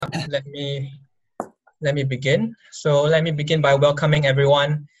let me begin. So let me begin by welcoming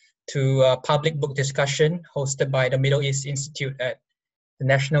everyone to a public book discussion hosted by the Middle East Institute at the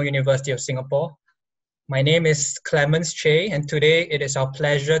National University of Singapore. My name is Clemens Che, and today it is our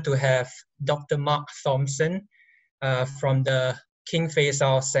pleasure to have Dr. Mark Thompson from the King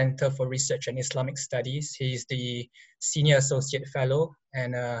Faisal Center for Research and Islamic Studies. He's the Senior Associate Fellow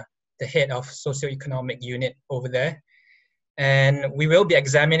and the head of socio-economic unit over there. And we will be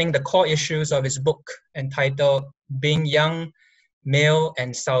examining the core issues of his book entitled Being Young, Male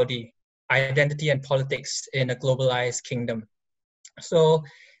and Saudi, Identity and Politics in a Globalized Kingdom. So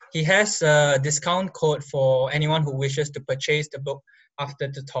he has a discount code for anyone who wishes to purchase the book after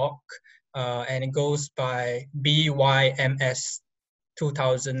the talk, and it goes by BYMS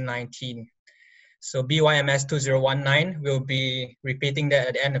 2019. So BYMS 2019, we'll be repeating that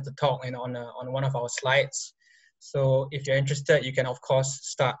at the end of the talk and on one of our slides. So if you're interested, you can of course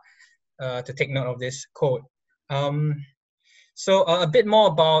start to take note of this code. So a bit more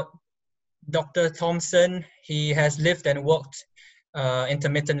about Dr. Thompson. He has lived and worked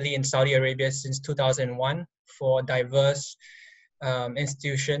intermittently in Saudi Arabia since 2001 for diverse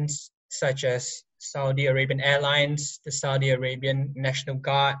institutions such as Saudi Arabian Airlines, the Saudi Arabian National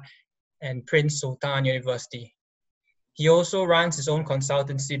Guard, and Prince Sultan University. He also runs his own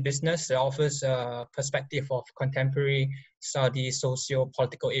consultancy business that offers a perspective of contemporary Saudi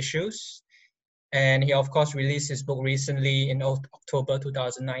socio-political issues. And he, of course, released his book recently in October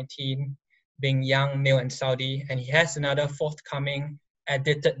 2019, Being Young, Male and Saudi. And he has another forthcoming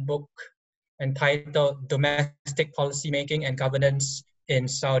edited book entitled Domestic Policymaking and Governance in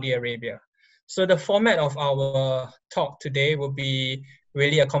Saudi Arabia. So the format of our talk today will be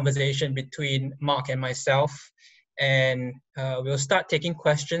really a conversation between Mark and myself. And we'll start taking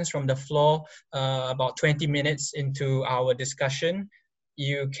questions from the floor about 20 minutes into our discussion.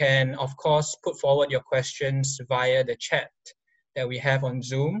 You can, of course, put forward your questions via the chat that we have on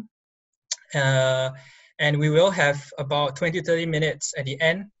Zoom. And we will have about 20-30 minutes at the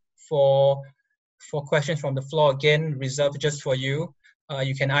end for questions from the floor, again, reserved just for you.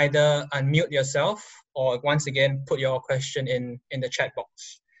 You can either unmute yourself or once again, put your question in the chat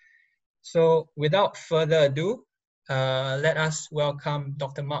box. So without further ado, let us welcome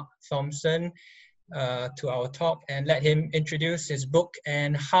Dr. Mark Thompson to our talk and let him introduce his book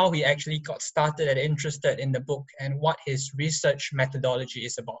and how he actually got started and interested in the book and what his research methodology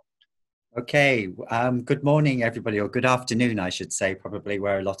is about. Okay, good morning everybody, or good afternoon I should say, probably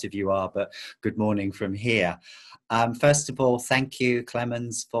where a lot of you are, but good morning from here. First of all, thank you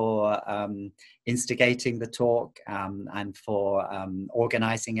Clemens for instigating the talk and for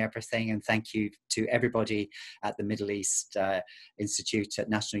organizing everything, and thank you to everybody at the Middle East Institute at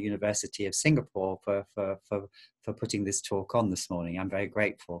National University of Singapore for putting this talk on this morning. I'm very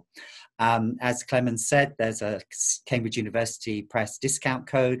grateful. As Clemens said, there's a Cambridge University Press discount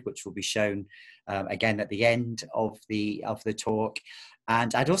code which will be shown again at the end of the talk.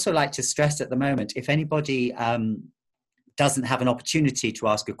 And I'd also like to stress at the moment, if anybody doesn't have an opportunity to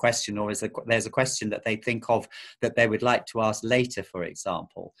ask a question, or there's a question that they think of that they would like to ask later, for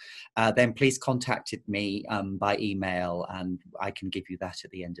example, then please contact me by email and I can give you that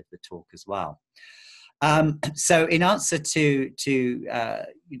at the end of the talk as well. So in answer to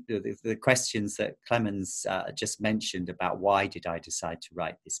the questions that Clemens just mentioned about why did I decide to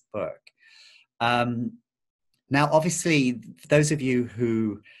write this book, now, obviously, those of you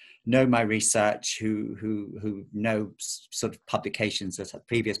who know my research, who know sort of publications,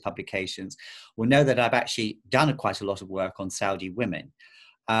 previous publications, will know that I've actually done quite a lot of work on Saudi women.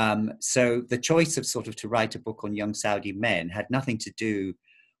 So the choice of sort of to write a book on young Saudi men had nothing to do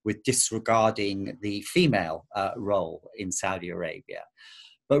with disregarding the female role in Saudi Arabia.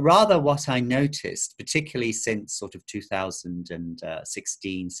 But rather what I noticed, particularly since sort of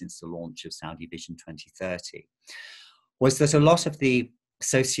 2016, since the launch of Saudi Vision 2030, was that a lot of the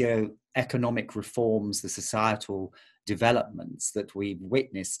socio-economic reforms, the societal developments that we've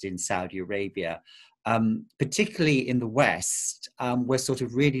witnessed in Saudi Arabia, particularly in the West, were sort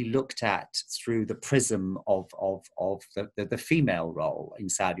of really looked at through the prism of the female role in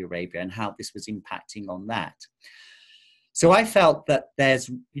Saudi Arabia and how this was impacting on that. So I felt that there's,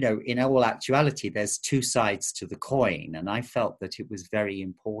 in all actuality, there's two sides to the coin. And I felt that it was very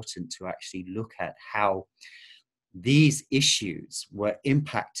important to actually look at how these issues were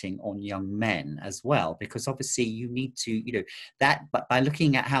impacting on young men as well, because obviously you need to, but by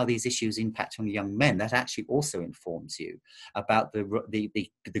looking at how these issues impact on young men, that actually also informs you about the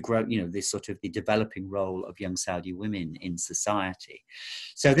growth, this sort of the developing role of young Saudi women in society.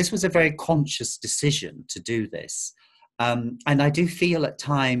 So this was a very conscious decision to do this. And I do feel at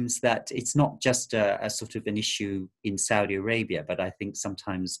times that it's not just a sort of an issue in Saudi Arabia, but I think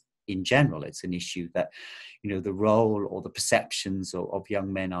sometimes in general, it's an issue that, the role or the perceptions of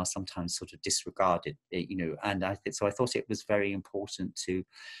young men are sometimes sort of disregarded, and so I thought it was very important to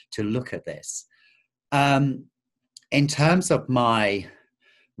look at this. In terms of my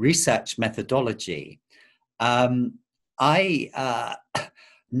research methodology, for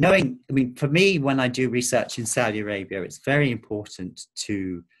me, when I do research in Saudi Arabia, it's very important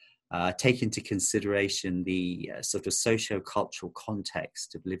to take into consideration the sort of socio-cultural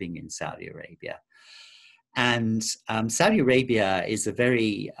context of living in Saudi Arabia. And Saudi Arabia is a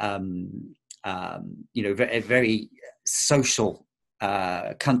very, very social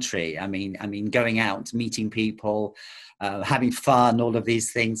country. I mean, going out, meeting people, having fun, all of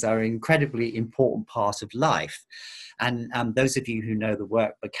these things are an incredibly important part of life. And those of you who know the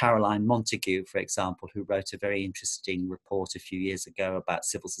work by Caroline Montague, for example, who wrote a very interesting report a few years ago about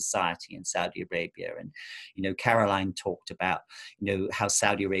civil society in Saudi Arabia. And, Caroline talked about, how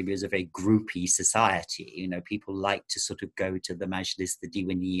Saudi Arabia is a very groupy society. People like to sort of go to the majlis, the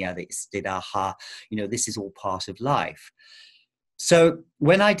diwaniyah, the istiraha. This is all part of life. So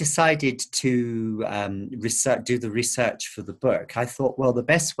when I decided to do the research for the book, I thought, well, the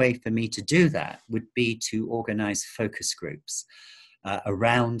best way for me to do that would be to organize focus groups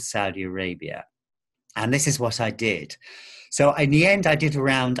around Saudi Arabia. And this is what I did. So in the end, I did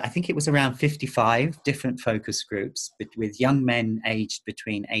around 55 different focus groups with young men aged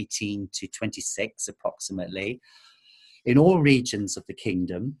between 18 to 26 approximately, in all regions of the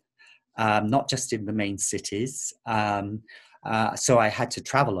kingdom, not just in the main cities. So I had to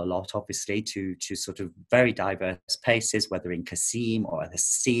travel a lot, obviously, to sort of very diverse places, whether in Qasim or the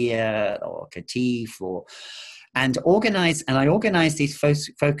Seer or Qatif, and I organized these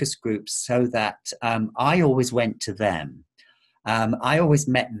focus groups so that I always went to them. I always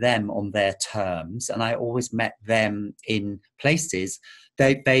met them on their terms, and I always met them in places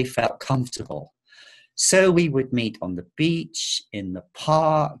they felt comfortable. So we would meet on the beach, in the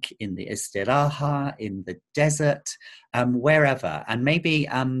park, in the istiraha, in the desert, wherever. And maybe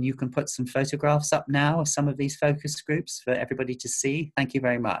you can put some photographs up now of some of these focus groups for everybody to see. Thank you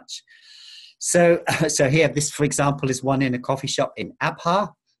very much. So here, this, for example, is one in a coffee shop in Abha.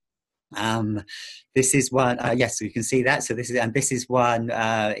 This is one, yes, so you can see that. So this is one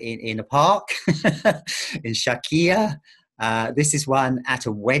in a park in Shakia. This is one at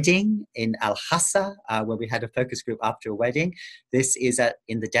a wedding in Al-Hassa, where we had a focus group after a wedding. This is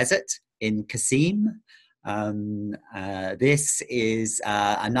in the desert in Qasim. This is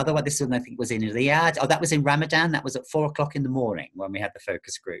another one. This one I think was in Riyadh. Oh, that was in Ramadan. That was at 4 o'clock in the morning when we had the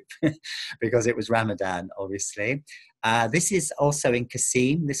focus group because it was Ramadan, obviously. This is also in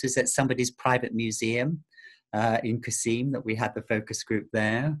Qasim. This was at somebody's private museum in Qasim that we had the focus group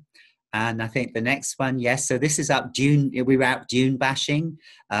there. And I think the next one, yes. So this is we were out dune bashing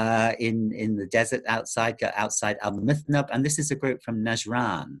in the desert outside Al-Mithnab. And this is a group from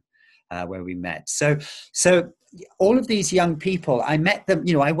Najran where we met. So all of these young people, I met them,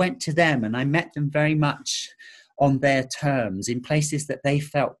 I went to them and I met them very much on their terms in places that they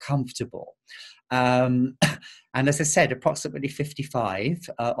felt comfortable. And as I said, approximately 55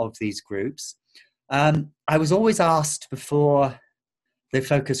 of these groups. I was always asked before the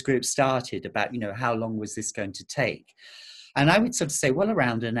focus group started about, how long was this going to take? And I would sort of say, well,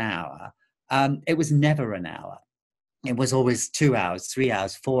 around an hour. It was never an hour. It was always 2 hours, 3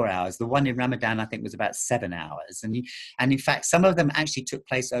 hours, 4 hours. The one in Ramadan, I think, was about 7 hours. And in fact, some of them actually took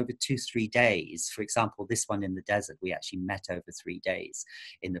place over 2-3 days. For example, this one in the desert, we actually met over 3 days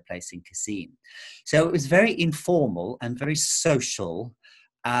in the place in Qasim. So it was very informal and very social.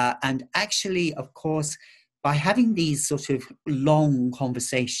 And actually, of course, by having these sort of long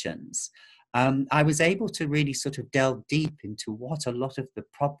conversations, I was able to really sort of delve deep into what a lot of the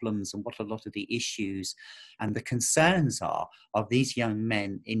problems and what a lot of the issues and the concerns are of these young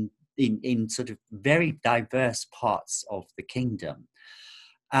men in sort of very diverse parts of the kingdom.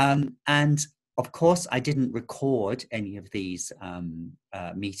 And of course, I didn't record any of these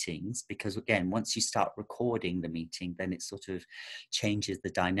meetings because, again, once you start recording the meeting, then it sort of changes the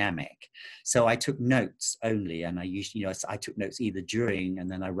dynamic. So I took notes only, and I usually, I took notes either during,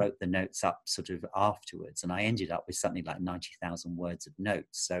 and then I wrote the notes up sort of afterwards, and I ended up with something like 90,000 words of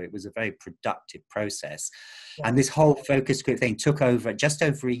notes. So it was a very productive process. Wow. And this whole focus group thing took over just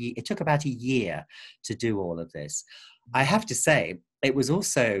over a year. It took about a year to do all of this. I have to say, it was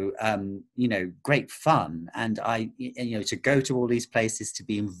also, great fun. And to go to all these places, to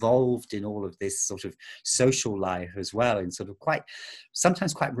be involved in all of this sort of social life as well, in sort of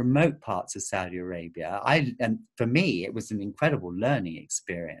sometimes quite remote parts of Saudi Arabia. And for me, it was an incredible learning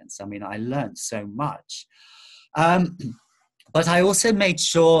experience. I mean, I learned so much. But I also made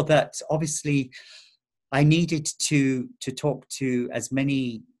sure that obviously I needed to talk to as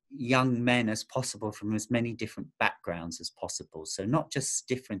many young men as possible from as many different backgrounds as possible. So not just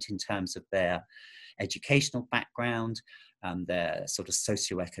different in terms of their educational background, their sort of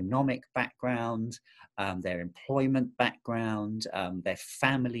socio-economic background, their employment background, their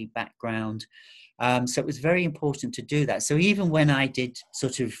family background. So it was very important to do that. So even when I did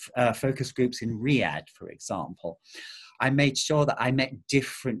sort of focus groups in Riyadh, for example, I made sure that I met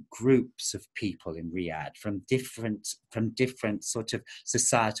different groups of people in Riyadh from different sort of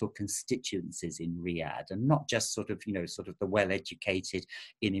societal constituencies in Riyadh, and not just sort of the well-educated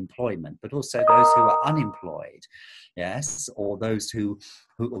in employment, but also those who are unemployed, yes, or those who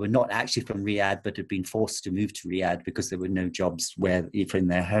were not actually from Riyadh but had been forced to move to Riyadh because there were no jobs in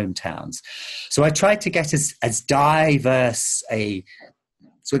their hometowns. So I tried to get as diverse a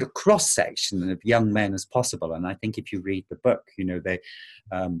sort of cross-section of young men as possible. And I think if you read the book,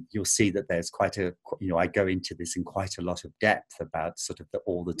 you'll see that there's I go into this in quite a lot of depth about sort of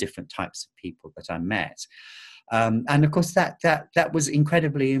all the different types of people that I met. And of course that was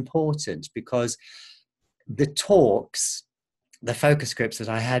incredibly important, because the talks, the focus groups that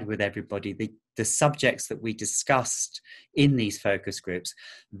I had with everybody, the subjects that we discussed in these focus groups,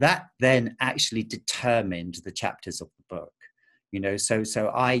 that then actually determined the chapters of the book.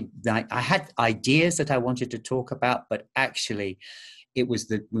 So I had ideas that I wanted to talk about, but actually it was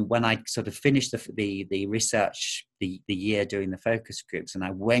when I sort of finished the research, the year doing the focus groups, and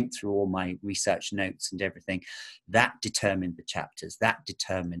I went through all my research notes and everything, that determined the chapters, that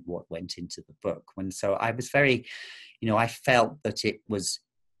determined what went into the book. And so I was very, I felt that it was,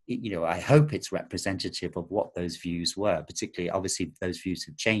 I hope it's representative of what those views were. Particularly, obviously, those views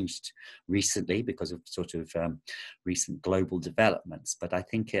have changed recently because of sort of recent global developments. But I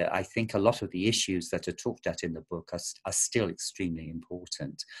think a lot of the issues that are talked at in the book are still extremely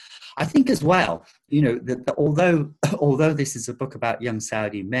important. I think as well, that although this is a book about young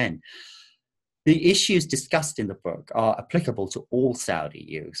Saudi men, the issues discussed in the book are applicable to all Saudi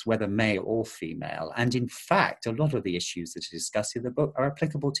youths, whether male or female. And in fact, a lot of the issues that are discussed in the book are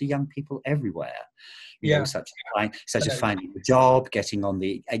applicable to young people everywhere. Such as finding a job, getting on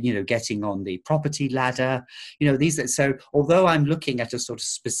the property ladder. So although I'm looking at a sort of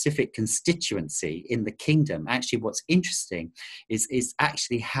specific constituency in the kingdom, actually what's interesting is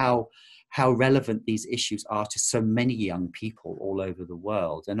actually how relevant these issues are to so many young people all over the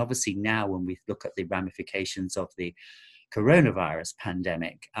world. And obviously now, when we look at the ramifications of the coronavirus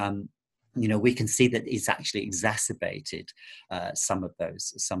pandemic, we can see that it's actually exacerbated some of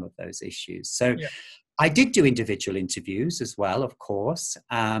those issues. So yeah. I did do individual interviews as well, of course.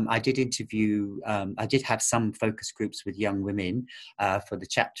 I did have some focus groups with young women for the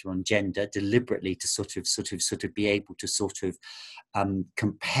chapter on gender, deliberately to sort of be able to sort of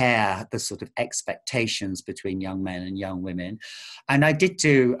compare the sort of expectations between young men and young women. And I did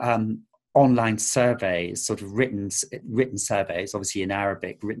do online surveys, sort of written surveys, obviously in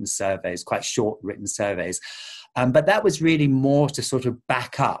Arabic, written surveys, quite short written surveys. But that was really more to sort of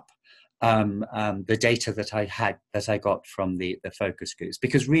back up the data that I got from the focus groups,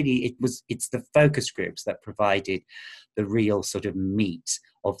 because really it's the focus groups that provided the real sort of meat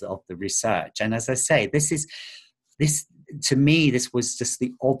of the research. And as I say, this to me, this was just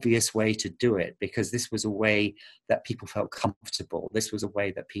the obvious way to do it, because this was a way that people felt comfortable. This was a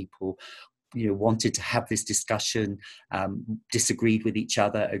way that people wanted to have this discussion, disagreed with each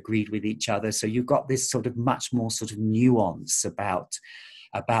other, agreed with each other. So you got this sort of much more sort of nuance about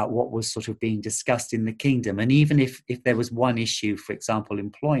what was sort of being discussed in the kingdom. And even if there was one issue, for example,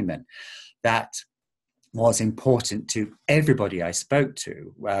 employment, that was important to everybody I spoke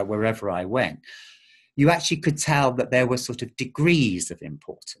to, wherever I went, you actually could tell that there were sort of degrees of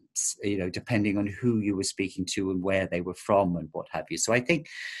importance, depending on who you were speaking to and where they were from and what have you. So I think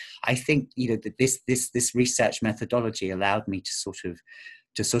that this research methodology allowed me to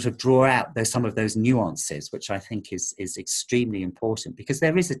sort of draw out some of those nuances, which I think is extremely important, because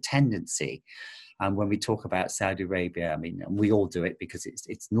there is a tendency And when we talk about Saudi Arabia, I mean, and we all do it because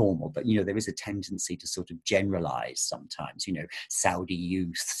it's normal, but, there is a tendency to sort of generalize sometimes, Saudi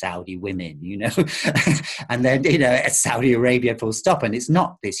youth, Saudi women, and then, Saudi Arabia full stop. And it's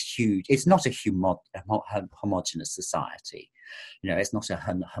not this huge, it's not a homogenous society. It's not a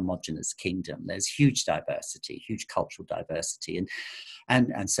homogenous kingdom. There's huge diversity, huge cultural diversity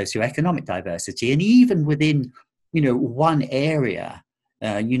and socioeconomic diversity. And even within, one area,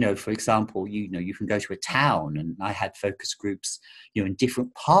 for example, you can go to a town, and I had focus groups, in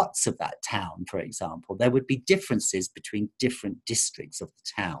different parts of that town, for example. There would be differences between different districts of the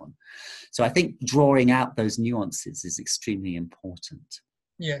town. So I think drawing out those nuances is extremely important.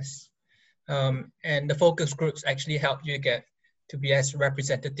 Yes. And the focus groups actually help you get as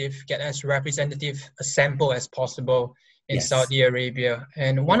representative a sample as possible in Saudi Arabia.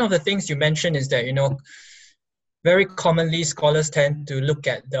 And one of the things you mentioned is that, very commonly scholars tend to look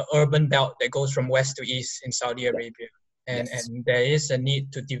at the urban belt that goes from west to east in Saudi Arabia. And there is a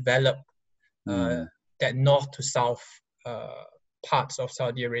need to develop that north to south parts of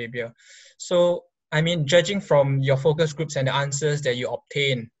Saudi Arabia. So, I mean, judging from your focus groups and the answers that you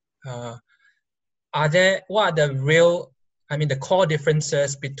obtain, what are the core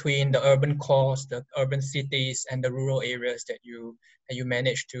differences between the urban cores, the urban cities, and the rural areas that you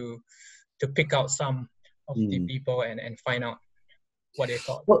managed to pick out some of the people and find out what they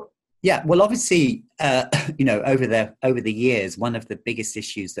thought? Well, obviously, over the years, one of the biggest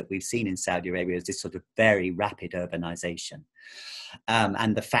issues that we've seen in Saudi Arabia is this sort of very rapid urbanization.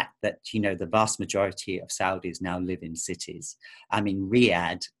 And the fact that, the vast majority of Saudis now live in cities. I mean,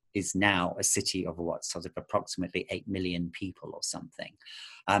 Riyadh is now a city of approximately 8 million people or something.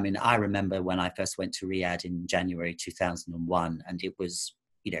 I mean, I remember when I first went to Riyadh in January 2001, and it was,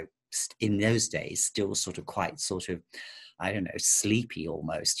 in those days, still quite I don't know, sleepy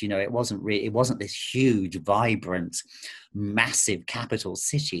almost. It wasn't this huge, vibrant, massive capital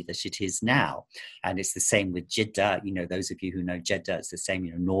city that it is now. And it's the same with Jeddah. Those of you who know Jeddah, it's the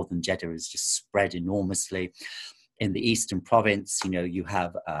same. Northern Jeddah is just spread enormously. In the eastern province, you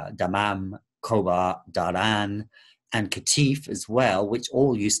have Dammam, Khobar, Dharan, and Qatif as well, which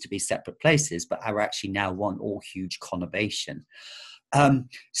all used to be separate places, but are actually now one all huge conurbation.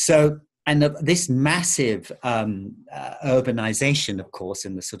 This massive urbanization, of course,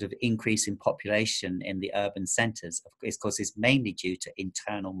 and the sort of increase in population in the urban centers, of course, is mainly due to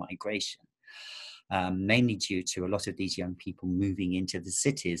internal migration, mainly due to a lot of these young people moving into the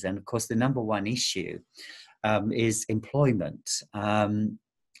cities. And of course, the number one issue is employment.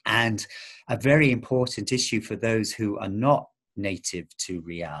 And a very important issue for those who are not native to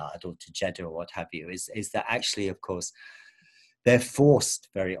Riyadh or to Jeddah or what have you is that actually, of course, they're forced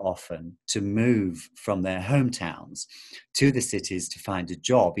very often to move from their hometowns to the cities to find a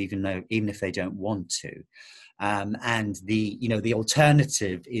job, even if they don't want to. And the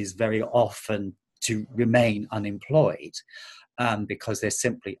alternative is very often to remain unemployed. Because there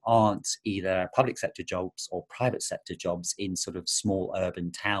simply aren't either public sector jobs or private sector jobs in sort of small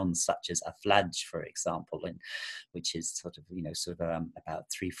urban towns such as Aflaj, for example, which is about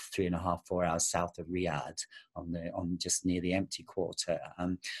 3.5-4 hours south of Riyadh, on just near the empty quarter.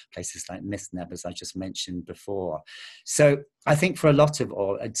 Places like Misnab, as I just mentioned before. So I think for a lot of,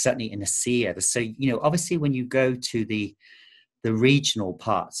 or certainly in Asiyah, so obviously when you go to the regional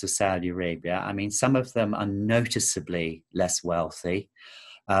parts of Saudi Arabia, I mean, some of them are noticeably less wealthy,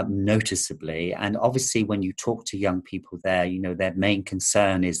 noticeably. And obviously, when you talk to young people there, their main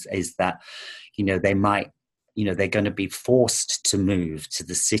concern is that, they might, they're going to be forced to move to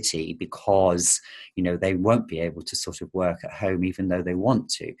the city because, they won't be able to sort of work at home even though they want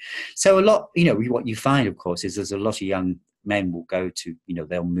to. So a lot, what you find, of course, is there's a lot of young men will go to,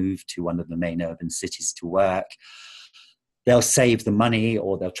 they'll move to one of the main urban cities to work. They'll save the money,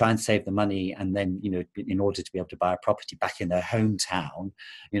 or they'll try and save the money, and then, in order to be able to buy a property back in their hometown,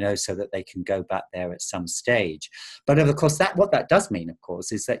 so that they can go back there at some stage. But of course, what that does mean, of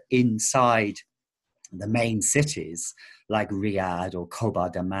course, is that inside the main cities like Riyadh or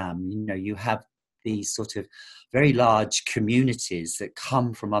Khobar Dammam, you have these sort of very large communities that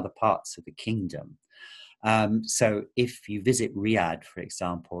come from other parts of the kingdom. So if you visit Riyadh, for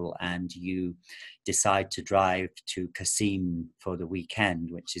example, and you decide to drive to Qasim for the weekend,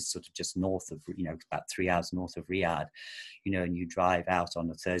 which is sort of just north of, about 3 hours north of Riyadh, and you drive out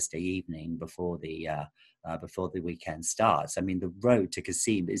on a Thursday evening before the weekend starts. I mean, the road to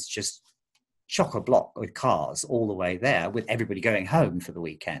Qasim is just chock-a-block with cars all the way there, with everybody going home for the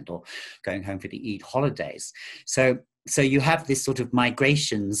weekend or going home for the Eid holidays. So so you have this sort of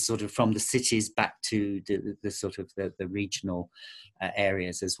migrations sort of from the cities back to the sort of the regional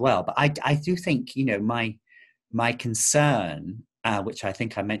areas as well. But I do think, you know, my concern, which I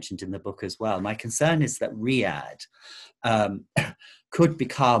think I mentioned in the book as well, my concern is that Riyadh could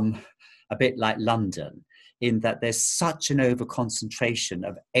become a bit like London, in that there's such an over-concentration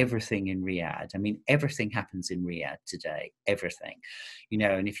of everything in Riyadh. I mean, everything happens in Riyadh today, everything. You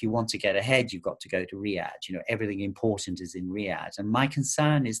know, and if you want to get ahead, you've got to go to Riyadh. You know, everything important is in Riyadh. And my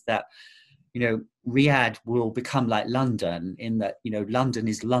concern is that, you know, Riyadh will become like London, in that, you know, London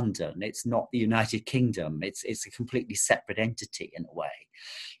is London. It's not the United Kingdom. It's a completely separate entity in a way,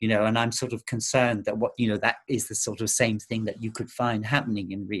 you know, and I'm sort of concerned that what, you know, that is the sort of same thing that you could find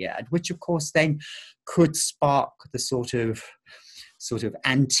happening in Riyadh, which of course then could spark the sort of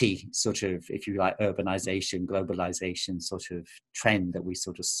anti sort of, if you like, urbanization, globalization sort of trend that we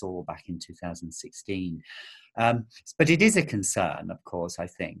sort of saw back in 2016. But it is a concern, of course, I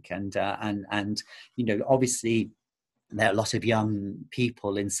think, and you know, obviously there are a lot of young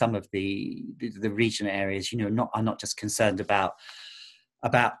people in some of the regional areas, you know, are not just concerned about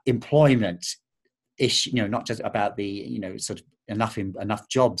employment issue, you know, not just about the, you know, sort of enough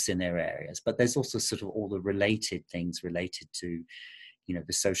jobs in their areas, but there's also sort of all the related things related to, you know,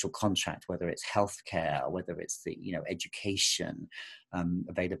 the social contract, whether it's healthcare, whether it's the, you know, education,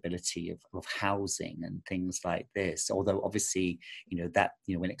 availability of housing and things like this. Although obviously, you know, that,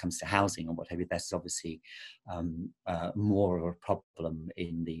 you know, when it comes to housing and what have you, that's obviously more of a problem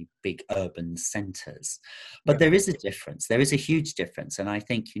in the big urban centres. But there is a difference. There is a huge difference. And I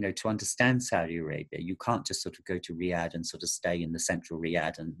think, you know, to understand Saudi Arabia, you can't just sort of go to Riyadh and sort of stay in the central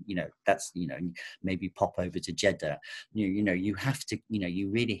Riyadh and, you know, that's, you know, maybe pop over to Jeddah. You know, you have to, you know, you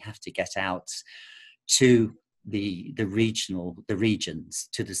really have to get out to the regions,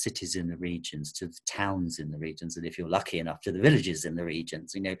 to the cities in the regions, to the towns in the regions, and if you're lucky enough, to the villages in the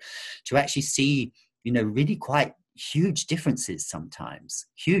regions, you know, to actually see, you know, really quite huge differences sometimes,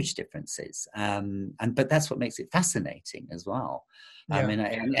 huge differences. But that's what makes it fascinating as well. I mean,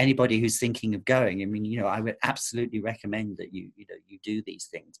 anybody who's thinking of going, I mean, you know, I would absolutely recommend that you do these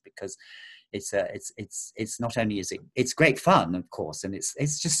things, because it's not only is it's great fun, of course, and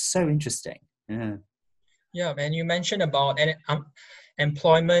it's just so interesting. Yeah, and you mentioned about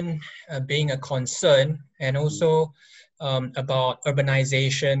employment being a concern, and also about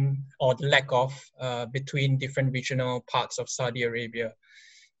urbanization or the lack of between different regional parts of Saudi Arabia.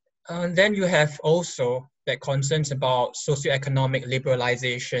 And then you have also that concerns about socio-economic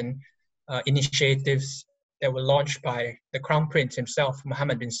liberalisation initiatives that were launched by the Crown Prince himself,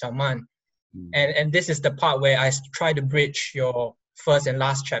 Mohammed bin Salman. And this is the part where I try to bridge your first and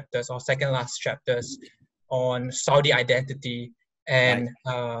last chapters, or second last chapters, on Saudi identity and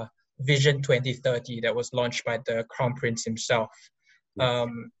Vision 2030 that was launched by the Crown Prince himself.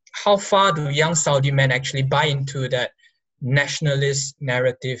 How far do young Saudi men actually buy into that nationalist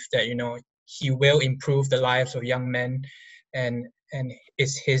narrative that, you know, he will improve the lives of young men, and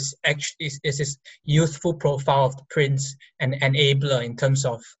is his youthful profile of the prince an enabler in terms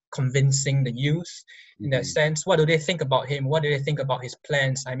of convincing the youth in that sense? What do they think about him? What do they think about his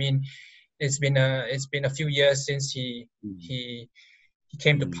plans? I mean, it's been a few years since he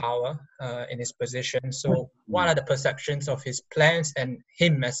came to power in his position. So what are the perceptions of his plans and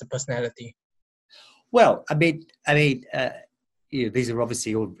him as a personality? Well, I mean, you know, these are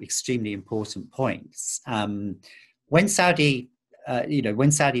obviously all extremely important points. When Saudi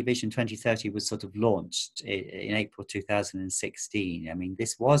Vision 2030 was sort of launched in April 2016, I mean,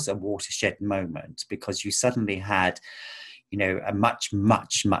 this was a watershed moment, because you suddenly had, you know, a much,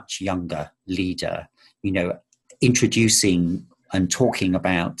 much, much younger leader, you know, introducing and talking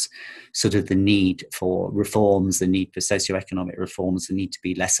about sort of the need for reforms, the need for socioeconomic reforms, the need to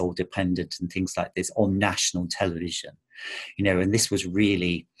be less oil dependent and things like this on national television. You know, and this was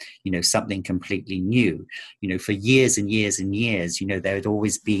really, you know, something completely new. You know, for years and years and years, you know, there had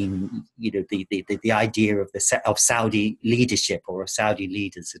always been, you know, the idea of Saudi leadership or of Saudi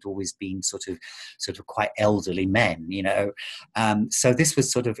leaders had always been sort of quite elderly men. You know, so this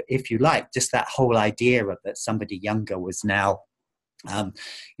was sort of, if you like, just that whole idea of that somebody younger was now,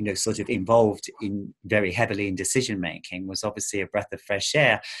 you know, sort of involved in very heavily in decision making, was obviously a breath of fresh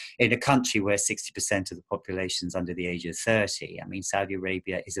air in a country where 60% of the population is under the age of 30. I mean, Saudi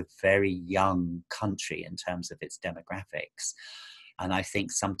Arabia is a very young country in terms of its demographics, and I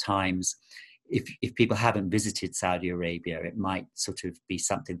think sometimes if people haven't visited Saudi Arabia, it might sort of be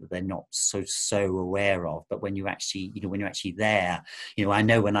something that they're not so aware of. But when you actually, when you're actually there, I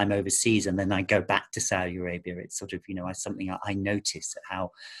know when I'm overseas and then I go back to Saudi Arabia, it's sort of, something I notice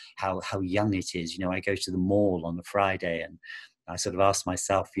how young it is. I go to the mall on a Friday and I sort of ask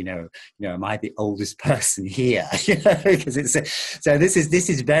myself, am I the oldest person here? Because so this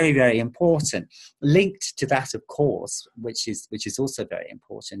is very, very important. Linked to that, of course, which is also very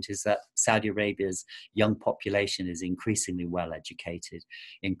important, is that Saudi Arabia's young population is increasingly well educated,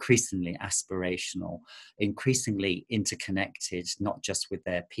 increasingly aspirational, increasingly interconnected, not just with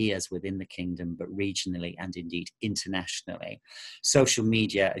their peers within the kingdom, but regionally and indeed internationally. Social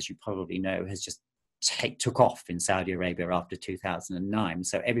media, as you probably know, has just took off in Saudi Arabia after 2009.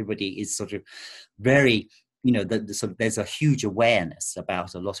 So everybody is sort of very, there's a huge awareness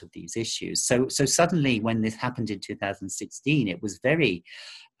about a lot of these issues. So suddenly when this happened in 2016, it was very,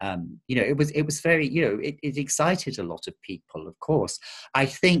 it was very, it excited a lot of people, of course. I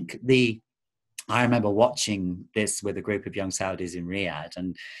think I remember watching this with a group of young Saudis in Riyadh,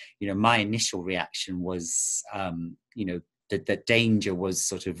 and, my initial reaction was, that danger was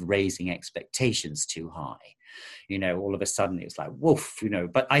sort of raising expectations too high. All of a sudden it was like, woof,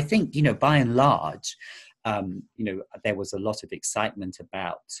 but I think, by and large, there was a lot of excitement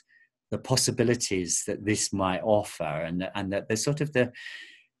about the possibilities that this might offer, and that there's sort of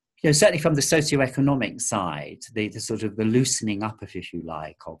certainly from the socio-economic side, the sort of the loosening up, if you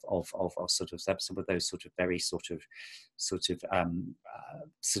like, of sort of some of those sort of very sort of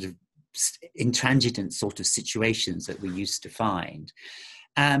intransigent sort of situations that we used to find.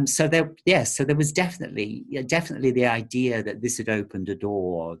 So there was definitely the idea that this had opened a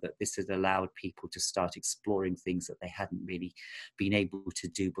door, that this had allowed people to start exploring things that they hadn't really been able to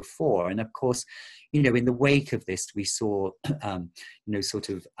do before. And of course, in the wake of this, we saw, a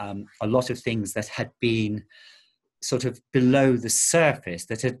lot of things that had been sort of below the surface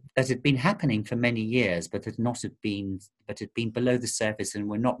that had been happening for many years, but had been below the surface and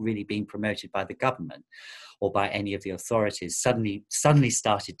were not really being promoted by the government or by any of the authorities, suddenly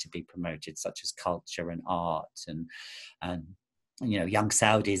started to be promoted, such as culture and art and young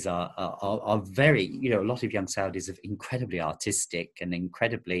Saudis are very, a lot of young Saudis are incredibly artistic and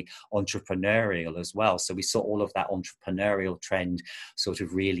incredibly entrepreneurial as well. So we saw all of that entrepreneurial trend sort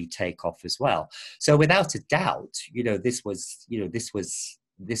of really take off as well. So without a doubt, this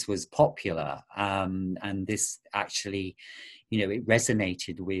was popular, and this actually, it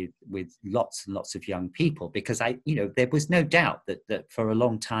resonated with lots and lots of young people, because there was no doubt that for a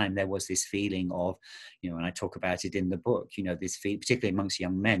long time there was this feeling of, and I talk about it in the book, this feeling, particularly amongst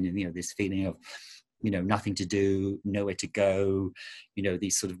young men, and this feeling of, nothing to do, nowhere to go,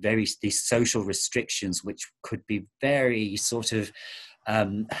 these social restrictions, which could be very sort of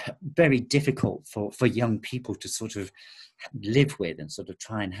very difficult for young people to sort of live with and sort of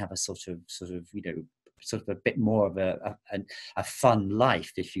try and have a sort of a bit more of a fun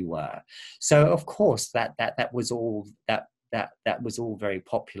life, if you were. So of course that was all that was all very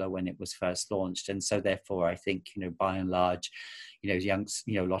popular when it was first launched, and so therefore I think by and large, a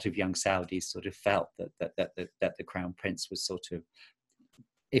lot of young Saudis sort of felt that the Crown Prince was sort of,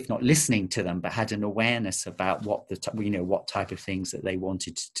 if not listening to them, but had an awareness about what what type of things that they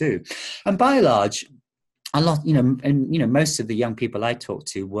wanted to do. And by and large, a lot, most of the young people I talked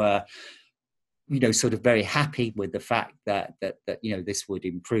to were, sort of very happy with the fact that this would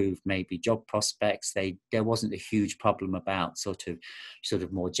improve maybe job prospects. There wasn't a huge problem about sort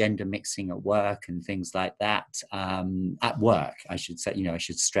of more gender mixing at work and things like that. At work, I should say, I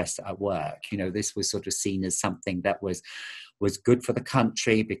should stress that at work, this was sort of seen as something that was good for the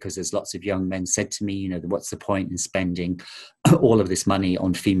country, because as lots of young men said to me, what's the point in spending all of this money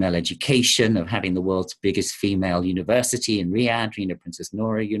on female education, of having the world's biggest female university in Riyadh, Princess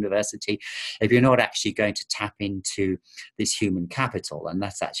Noura University, if you're not actually going to tap into this human capital? And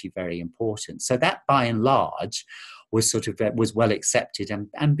that's actually very important. So that by and large was well accepted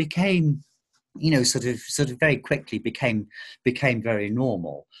and became, sort of very quickly became very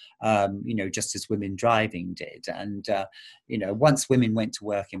normal, just as women driving did. And, once women went to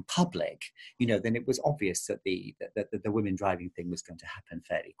work in public, then it was obvious that the women driving thing was going to happen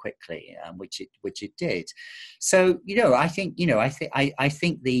fairly quickly, which it did. So, I think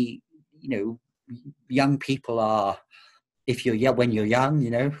the, young people are, when you're young,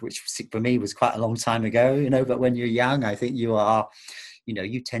 which for me was quite a long time ago, but when you're young, I think you are,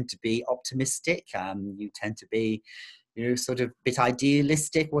 you tend to be optimistic. You tend to be, sort of bit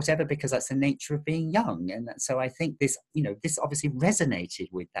idealistic, whatever, because that's the nature of being young. And so I think this, this obviously resonated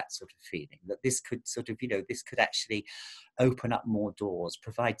with that sort of feeling, that this could sort of, this could actually open up more doors,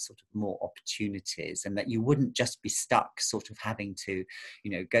 provide sort of more opportunities, and that you wouldn't just be stuck sort of having to,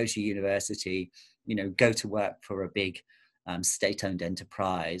 go to university, go to work for a big state-owned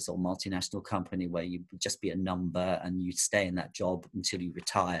enterprise or multinational company where you would just be a number and you'd stay in that job until you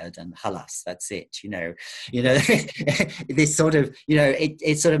retired and halas, that's it. This sort of,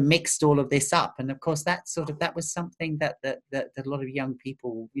 it sort of mixed all of this up. And of course that was something that a lot of young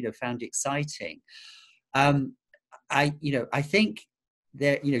people, found exciting. I think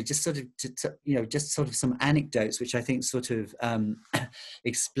there, just sort of just sort of some anecdotes which I think sort of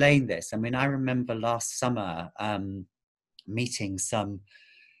explain this. I mean, I remember last summer meeting some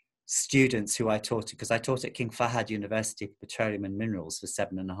students who I taught, because I taught at King Fahd University of Petroleum and Minerals for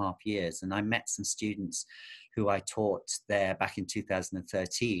 7.5 years, and I met some students who I taught there back in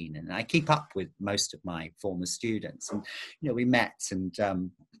 2013, and I keep up with most of my former students, and we met and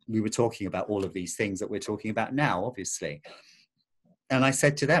we were talking about all of these things that we're talking about now, obviously. And I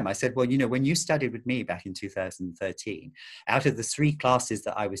said to them, well, when you studied with me back in 2013, out of the 3 classes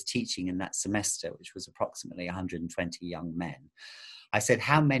that I was teaching in that semester, which was approximately 120 young men, I said,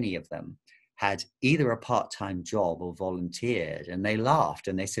 how many of them had either a part-time job or volunteered? And they laughed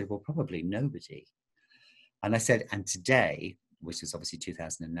and they said, well, probably nobody. And I said, and today, which is obviously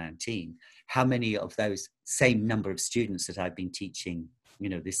 2019, how many of those same number of students that I've been teaching,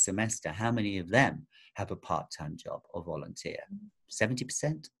 this semester, how many of them have a part-time job or volunteer?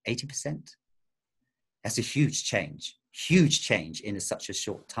 70%, 80%. That's a huge change in such a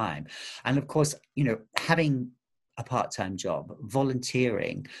short time. And of course, having a part-time job,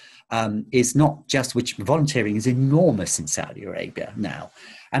 volunteering is not just, which volunteering is enormous in Saudi Arabia now.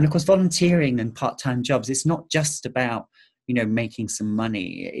 And of course, volunteering and part-time jobs, it's not just about, making some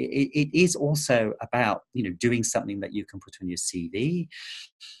money. It is also about, doing something that you can put on your CV,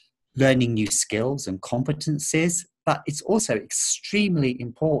 learning new skills and competencies, but it's also extremely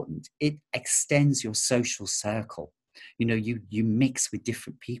important. It extends your social circle. You mix with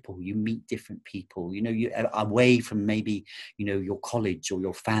different people, you meet different people, you away from maybe, your college or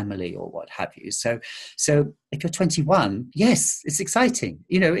your family or what have you. So if you're 21, yes, it's exciting.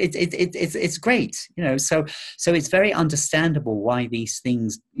 It's great. So it's very understandable why these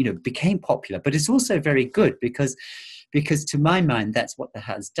things, became popular, but it's also very good because to my mind, that's what that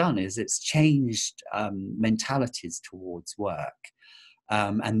has done, is it's changed mentalities towards work.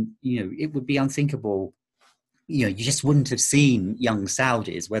 And, it would be unthinkable, you just wouldn't have seen young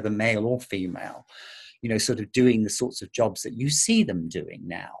Saudis, whether male or female, sort of doing the sorts of jobs that you see them doing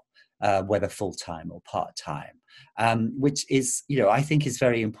now, whether full-time or part-time, which is, I think is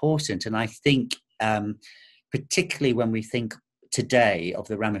very important. And I think particularly when we think today of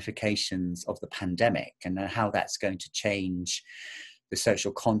the ramifications of the pandemic and how that's going to change the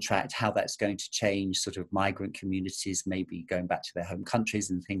social contract, how that's going to change sort of migrant communities, maybe going back to their home countries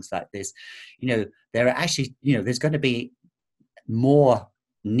and things like this. There are actually, there's going to be more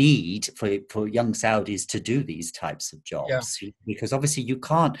need for young Saudis to do these types of jobs, because obviously you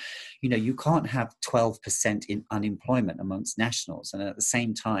can't have 12% in unemployment amongst nationals and at the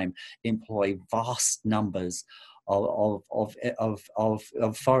same time employ vast numbers of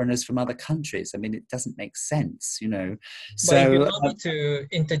foreigners from other countries. I mean, it doesn't make sense, So, but if you allow me to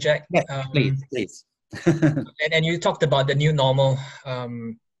interject, yeah, please. and you talked about the new normal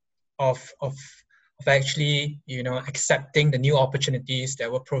of actually, accepting the new opportunities that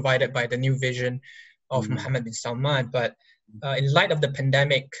were provided by the new vision of Mohammed bin Salman. But in light of the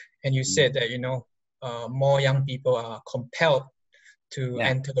pandemic, and you said that more young people are compelled to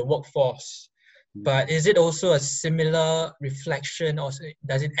enter the workforce. But is it also a similar reflection, or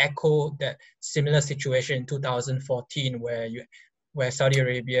does it echo that similar situation in 2014 where Saudi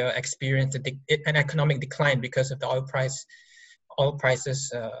Arabia experienced an economic decline because of the oil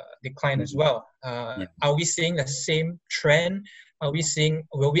prices decline as well? Are we seeing the same trend? Will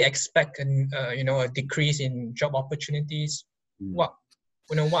we expect a decrease in job opportunities? What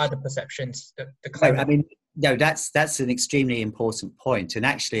are the perceptions? The climate? No, that's an extremely important point. And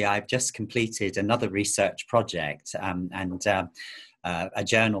actually, I've just completed another research project and a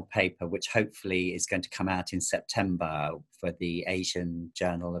journal paper, which hopefully is going to come out in September for the Asian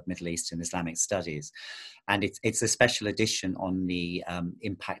Journal of Middle East and Islamic Studies. And it's a special edition on the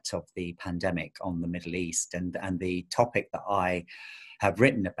impact of the pandemic on the Middle East. And the topic that I have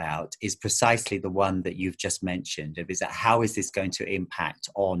written about is precisely the one that you've just mentioned. Is that how is this going to impact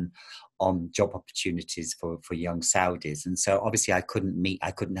on job opportunities for young Saudis? And so obviously I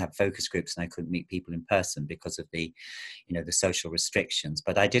couldn't have focus groups, and I couldn't meet people in person because of the social restrictions.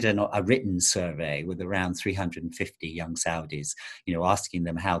 But I did a written survey with around 350 young Saudis, asking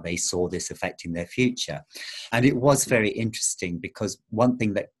them how they saw this affecting their future. And it was very interesting, because one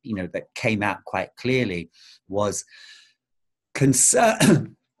thing that, that came out quite clearly was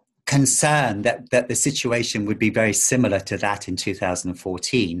concern that the situation would be very similar to that in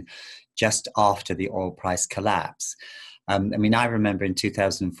 2014, just after the oil price collapse. I remember in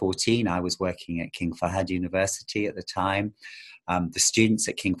 2014, I was working at King Fahd University at the time. The students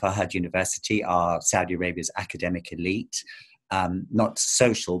at King Fahd University are Saudi Arabia's academic elite, not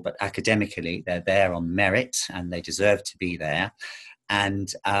social, but academic elite. They're there on merit, and they deserve to be there.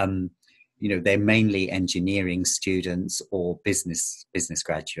 And they're mainly engineering students or business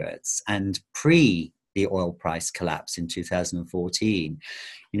graduates. And pre the oil price collapse in 2014,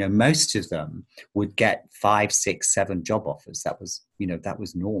 most of them would get 5, 6, 7 job offers. That was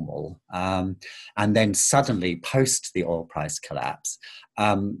normal. And then suddenly, post the oil price collapse,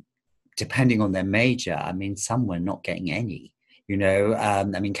 depending on their major, some were not getting any.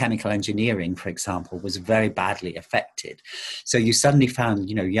 Chemical engineering, for example, was very badly affected. So you suddenly found,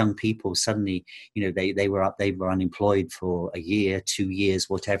 young people suddenly, they were unemployed for a year, 2 years,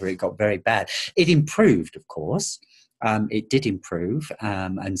 whatever. It got very bad. It improved, of course. It did improve,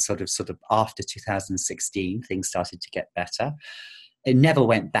 and sort of after 2016, things started to get better. It never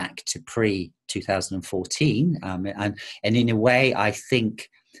went back to pre-2014, and in a way, I think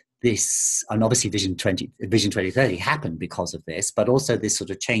this, and obviously Vision 2030 happened because of this, but also this sort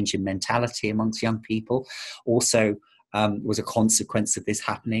of change in mentality amongst young people also was a consequence of this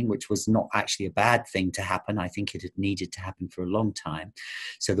happening, which was not actually a bad thing to happen. I think it had needed to happen for a long time.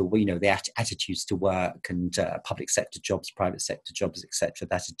 So the attitudes to work and public sector jobs, private sector jobs, etc.,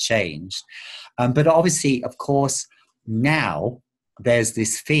 that had changed. But obviously, of course, now there's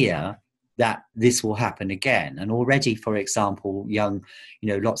this fear that this will happen again. And already, for example,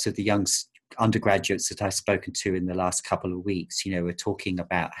 lots of the young undergraduates that I've spoken to in the last couple of weeks, are talking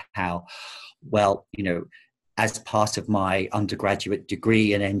about how, as part of my undergraduate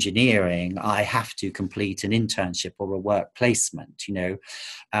degree in engineering, I have to complete an internship or a work placement,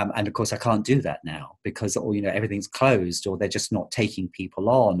 and of course I can't do that now because, everything's closed, or they're just not taking people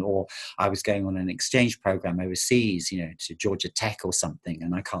on, or I was going on an exchange program overseas, to Georgia Tech or something,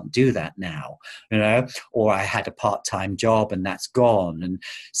 and I can't do that now, or I had a part-time job and that's gone. And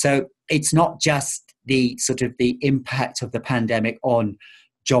so it's not just the sort of the impact of the pandemic on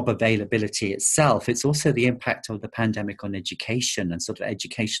job availability itself, it's also the impact of the pandemic on education and sort of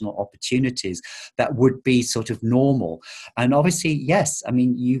educational opportunities that would be sort of normal. And obviously, yes,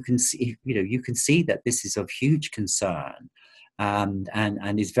 you can see that this is of huge concern,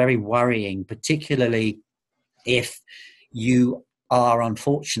 and is very worrying, particularly if you are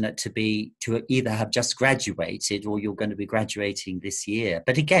unfortunate to either have just graduated or you're going to be graduating this year.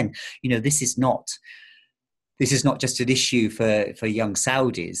 But again, this is not just an issue for young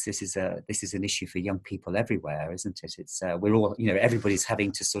Saudis. This is an issue for young people everywhere, isn't it? It's we're all, everybody's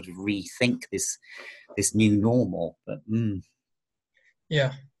having to sort of rethink this new normal. But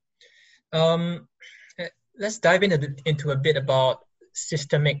yeah, let's dive into a bit about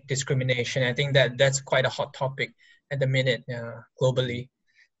systemic discrimination. I think that's quite a hot topic at the minute globally.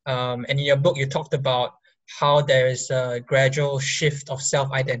 And in your book, you talked about how there is a gradual shift of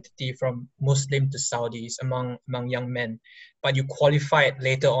self-identity from Muslim to Saudis among young men. But you qualified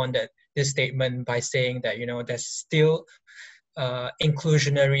later on this statement by saying that, there's still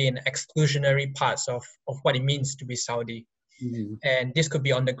inclusionary and exclusionary parts of what it means to be Saudi. Mm-hmm. And this could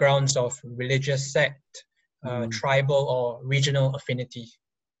be on the grounds of religious sect, tribal or regional affinity.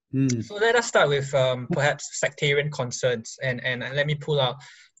 Mm. So let us start with perhaps sectarian concerns. And let me pull out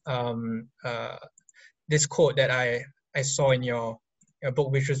this quote that I saw in your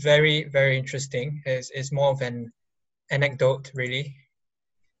book, which was very, very interesting. It's more of an anecdote, really.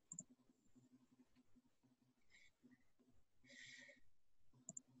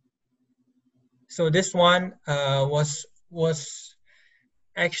 So this one was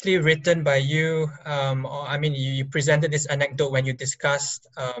actually written by you. You presented this anecdote when you discussed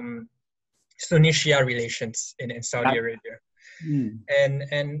Sunni-Shia relations in Saudi Arabia. Mm.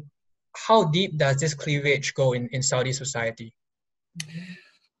 And how deep does this cleavage go in Saudi society?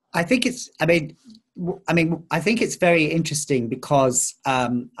 I think it's very interesting because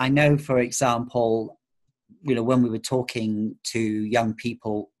I know, for example, when we were talking to young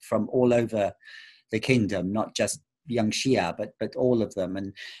people from all over the kingdom, not just young Shia, but all of them,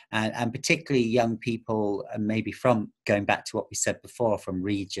 and particularly young people, maybe from going back to what we said before, from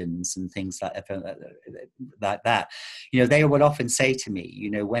regions and things like that. They would often say to me,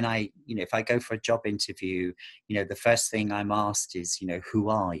 when if I go for a job interview, the first thing I'm asked is, who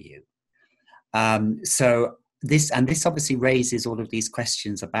are you? So this obviously raises all of these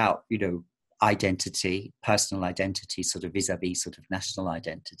questions about, identity, personal identity, sort of vis-a-vis sort of national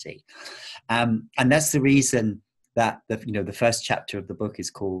identity. And that's the reason that the first chapter of the book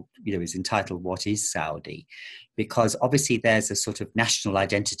is called, is entitled "What is Saudi?" Because obviously there's a sort of national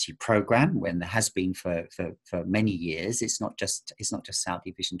identity program, when there has been for many years. It's not just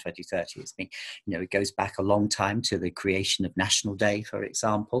Saudi Vision 2030. It's been, it goes back a long time to the creation of National Day, for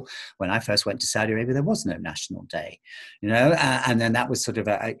example. When I first went to Saudi Arabia, there was no National Day, and then that was sort of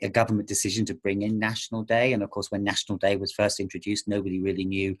a government decision to bring in National Day. And of course, when National Day was first introduced, nobody really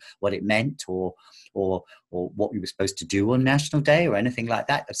knew what it meant or what we were supposed to do on National Day or anything like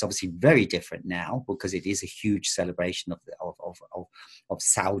that. That's obviously very different now, because it is a huge celebration of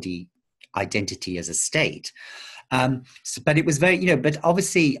Saudi identity as a state. But it was very, but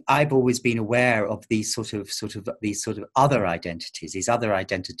obviously I've always been aware of these sort of other identities, these other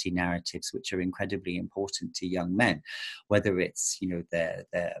identity narratives, which are incredibly important to young men, whether it's, their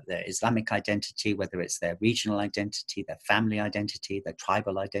Islamic identity, whether it's their regional identity, their family identity, their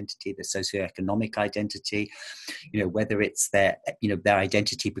tribal identity, their socio-economic identity, whether it's their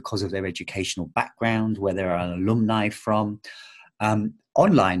identity because of their educational background, where they're an alumni from,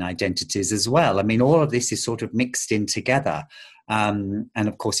 online identities as well. I mean, all of this is sort of mixed in together. And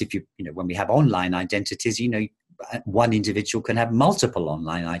of course, if when we have online identities, one individual can have multiple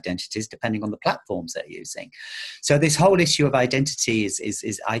online identities depending on the platforms they're using. So this whole issue of identity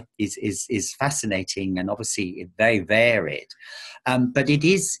is fascinating, and obviously very varied. But it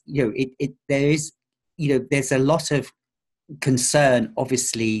is, there's a lot of concern,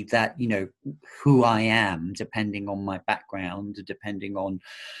 obviously, that who I am, depending on my background, depending on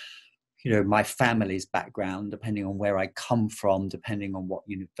my family's background, depending on where I come from, depending on what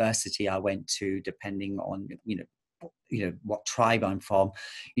university I went to, depending on what tribe I'm from,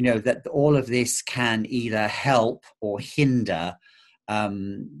 that all of this can either help or hinder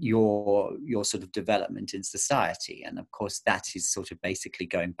your sort of development in society. And of course, that is sort of basically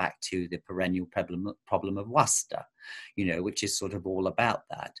going back to the perennial problem of wasta, which is sort of all about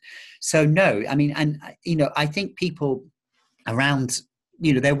that. So no, I mean, and I think people around,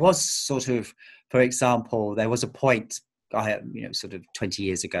 there was sort of, for example, there was a point, sort of 20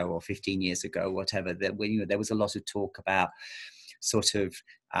 years ago or 15 years ago, whatever, that when there was a lot of talk about sort of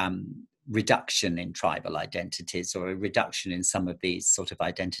reduction in tribal identities, or a reduction in some of these sort of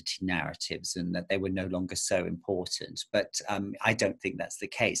identity narratives, and that they were no longer so important. But I don't think that's the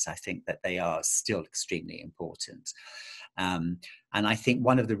case. I think that they are still extremely important. And I think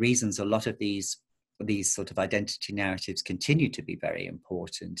one of the reasons a lot of these sort of identity narratives continue to be very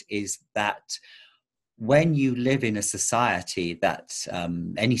important is that when you live in a society that,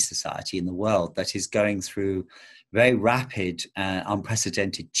 any society in the world that is going through very rapid,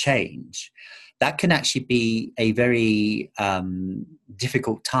 unprecedented change, that can actually be a very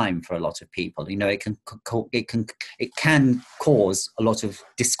difficult time for a lot of people. It can cause a lot of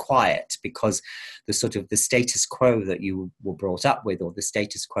disquiet, because the status quo that you were brought up with, or the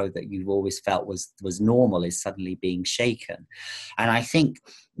status quo that you've always felt was normal, is suddenly being shaken. And I think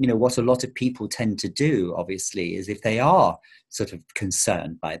what a lot of people tend to do, obviously, is if they are sort of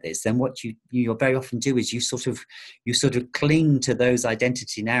concerned by this, then what you very often do is you sort of cling to those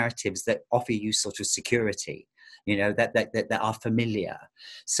identity narratives that offer you sort of security, that are familiar.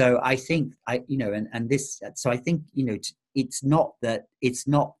 So I think so I think it's not that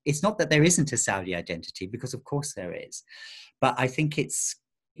there isn't a Saudi identity, because of course there is, but I think it's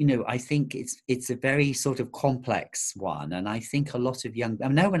a very sort of complex one. And I think a lot of I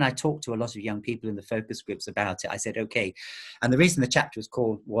know when I talk to a lot of young people in the focus groups about it, I said, okay. And the reason the chapter was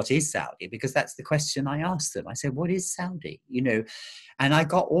called "What is Saudi?" because that's the question I asked them. I said, what is Saudi? And I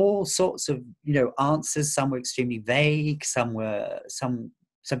got all sorts of, answers. Some were extremely vague. Some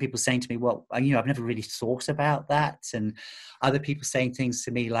people saying to me, well, I've never really thought about that. And other people saying things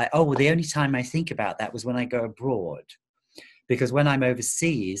to me like, oh, well, the only time I think about that was when I go abroad. Because when I'm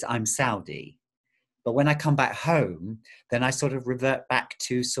overseas, I'm Saudi. But when I come back home, then I sort of revert back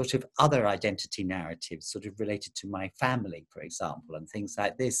to sort of other identity narratives, sort of related to my family, for example, and things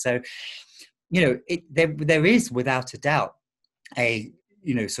like this. So, there is, without a doubt, a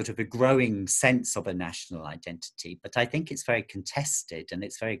sort of a growing sense of a national identity. But I think it's very contested and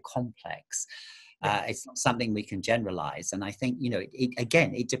it's very complex. It's not something we can generalize. And I think,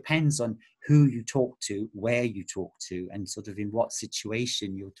 it depends on who you talk to, where you talk to, and sort of in what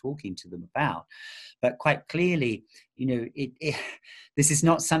situation you're talking to them about. But quite clearly, this is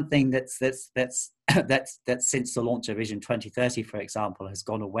not something that's since the launch of Vision 2030, for example, has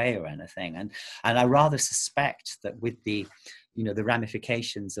gone away or anything. And I rather suspect that with the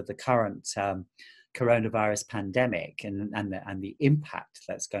ramifications of the current coronavirus pandemic and the impact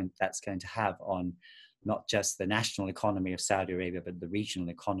that's going to have on not just the national economy of Saudi Arabia, but the regional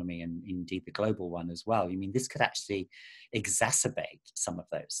economy and indeed the global one as well. This could actually exacerbate some of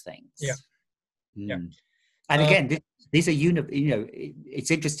those things. Yeah. Yeah. And again, these are it's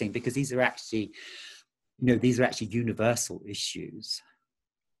interesting because these are actually universal issues.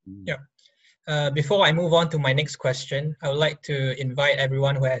 Yeah. Before I move on to my next question, I would like to invite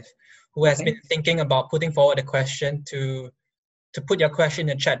everyone who has been thinking about putting forward a question to put your question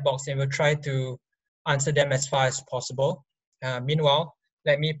in the chat box, and we'll try to answer them as far as possible. Meanwhile,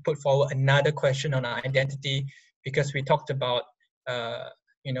 let me put forward another question on our identity, because we talked about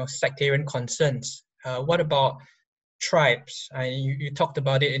sectarian concerns. What about tribes? You talked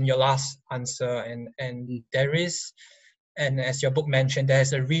about it in your last answer, and there is, and as your book mentioned,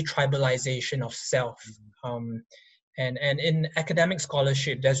 there's a re-tribalization of self. And in academic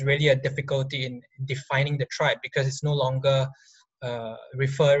scholarship, there's really a difficulty in defining the tribe, because it's no longer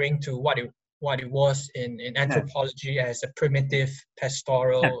referring to what it was in anthropology as a primitive,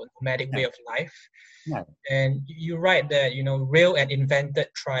 pastoral, nomadic way of life. And you write that real and invented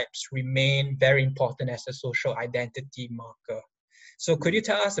tribes remain very important as a social identity marker. So could you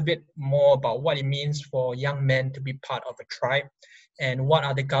tell us a bit more about what it means for young men to be part of a tribe, and what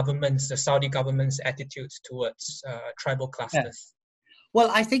are the Saudi government's attitudes towards tribal clusters? Well,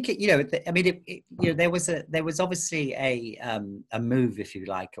 I think there was obviously a move, if you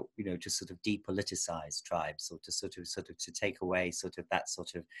like, to sort of depoliticize tribes, or to sort of to take away sort of that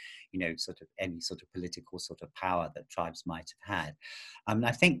sort of any sort of political sort of power that tribes might have had.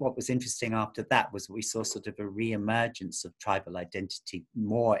 I think what was interesting after that was we saw sort of a re-emergence of tribal identity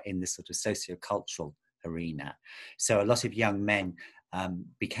more in the sort of socio-cultural arena. So a lot of young men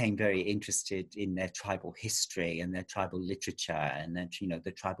became very interested in their tribal history and their tribal literature and then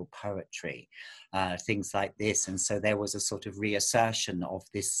the tribal poetry, things like this. And so there was a sort of reassertion of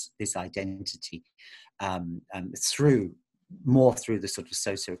this identity through the sort of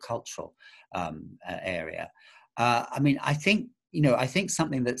socio-cultural area. I think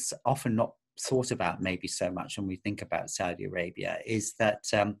something that's often not thought about maybe so much when we think about Saudi Arabia is that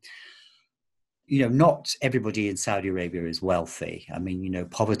not everybody in Saudi Arabia is wealthy.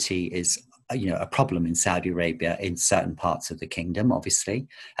 Poverty is, a problem in Saudi Arabia in certain parts of the kingdom, obviously,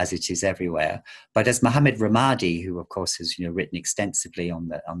 as it is everywhere. But as Mohammed Ramadi, who of course has, written extensively on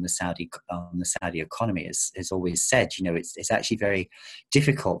the Saudi economy, has always said, it's actually very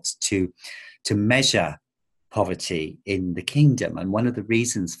difficult to measure poverty in the kingdom. And one of the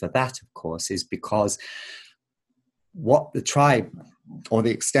reasons for that, of course, is because what the tribe or the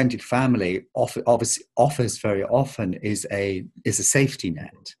extended family offers very often is a safety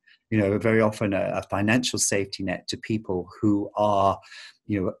net, very often a financial safety net to people who are,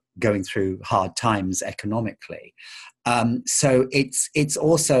 going through hard times economically. So it's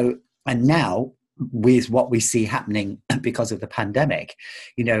also, and now with what we see happening because of the pandemic,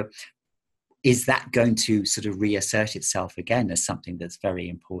 is that going to sort of reassert itself again as something that's very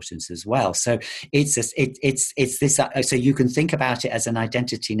important as well? So it's this. So you can think about it as an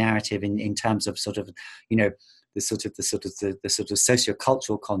identity narrative in terms of sort of, the sort of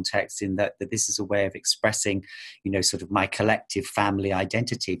socio-cultural context, in that this is a way of expressing, sort of my collective family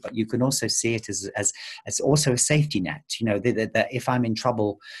identity. But you can also see it as also a safety net. That if I'm in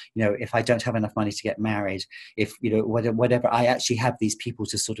trouble, if I don't have enough money to get married, if whatever, I actually have these people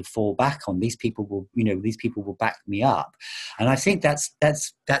to sort of fall back on. These people will back me up, and I think that's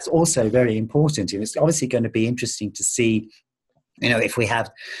also very important. And it's obviously going to be interesting to see, if we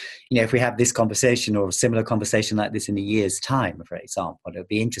have this conversation or a similar conversation like this in a year's time, for example, it'll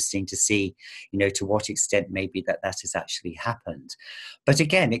be interesting to see, to what extent maybe that has actually happened. But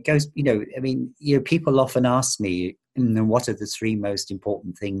again, it goes, people often ask me, what are the three most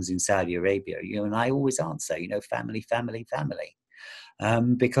important things in Saudi Arabia? And I always answer, family, family, family.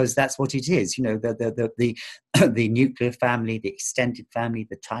 Because that's what it is, the nuclear family, the extended family,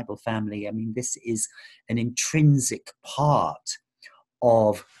 the tribal family. This is an intrinsic part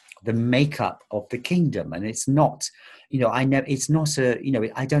of the makeup of the kingdom, and it's not I know it's not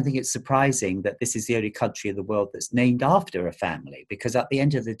I don't think it's surprising that this is the only country in the world that's named after a family, because at the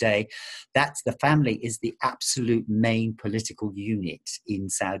end of the day, the family is the absolute main political unit in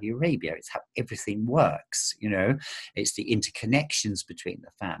Saudi Arabia. It's how everything works, it's the interconnections between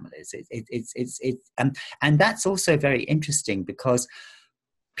the families. And that's also very interesting because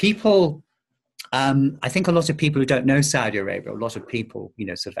people, I think a lot of people who don't know Saudi Arabia, a lot of people,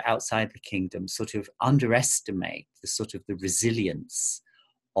 sort of outside the kingdom, sort of underestimate the resilience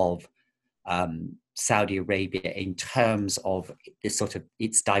of Saudi Arabia in terms of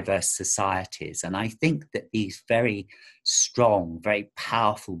its diverse societies. And I think that these very strong, very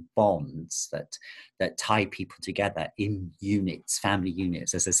powerful bonds that tie people together in units, family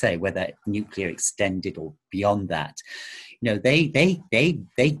units, as I say, whether nuclear extended or beyond that,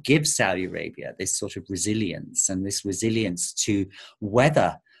 they give Saudi Arabia this sort of resilience, and this resilience to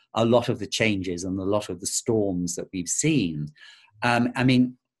weather a lot of the changes and a lot of the storms that we've seen.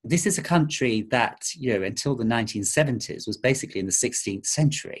 This is a country that, until the 1970s was basically in the 16th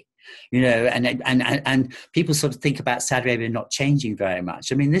century, and people sort of think about Saudi Arabia not changing very much.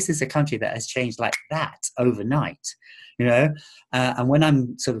 This is a country that has changed like that overnight, and when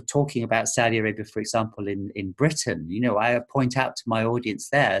I'm sort of talking about Saudi Arabia, for example, in Britain, I point out to my audience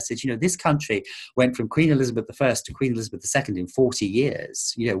there, I said, this country went from Queen Elizabeth I to Queen Elizabeth II in 40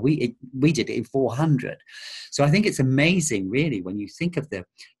 years. We did it in 400. So I think it's amazing, really, when you think of the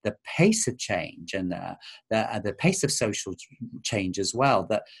pace of change and the pace of social change as well,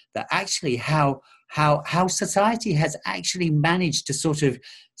 that actually how society has actually managed to sort of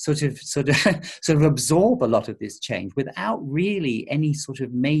absorb a lot of this change without really any sort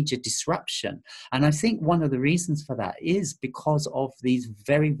of major disruption. And I think one of the reasons for that is because of these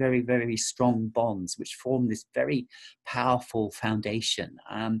very, very, very strong bonds which form this very powerful foundation,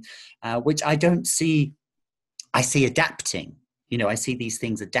 which I see adapting. I see these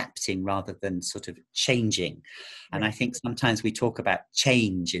things adapting rather than sort of changing. And I think sometimes we talk about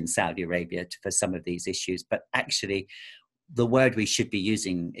change in Saudi Arabia for some of these issues, but actually the word we should be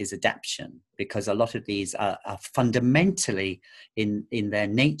using is adaptation, because a lot of these are fundamentally in their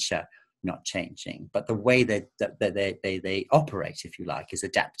nature not changing, but the way that they operate, if you like, is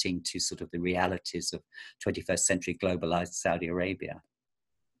adapting to sort of the realities of 21st century globalized Saudi Arabia.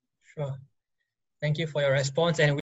 Sure. Thank you for your response. And